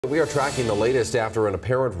We are tracking the latest after an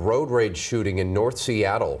apparent road rage shooting in North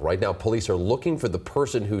Seattle. Right now, police are looking for the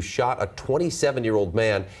person who shot a 27-year-old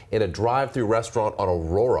man in a drive-thru restaurant on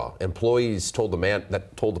Aurora. Employees told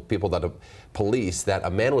police that a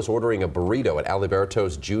man was ordering a burrito at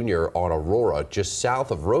Aliberto's Jr. on Aurora, just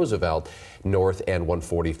south of Roosevelt, North and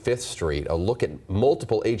 145th Street. A look at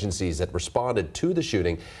multiple agencies that responded to the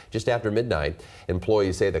shooting just after midnight.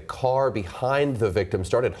 Employees say the car behind the victim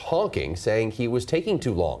started honking, saying he was taking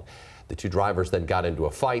too long. The two drivers then got into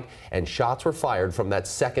a fight and shots were fired from that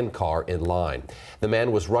second car in line. The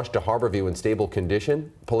man was rushed to Harborview in stable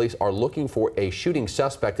condition. Police are looking for a shooting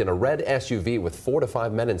suspect in a red SUV with 4 to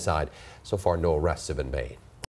 5 men inside. So far, no arrests have been made.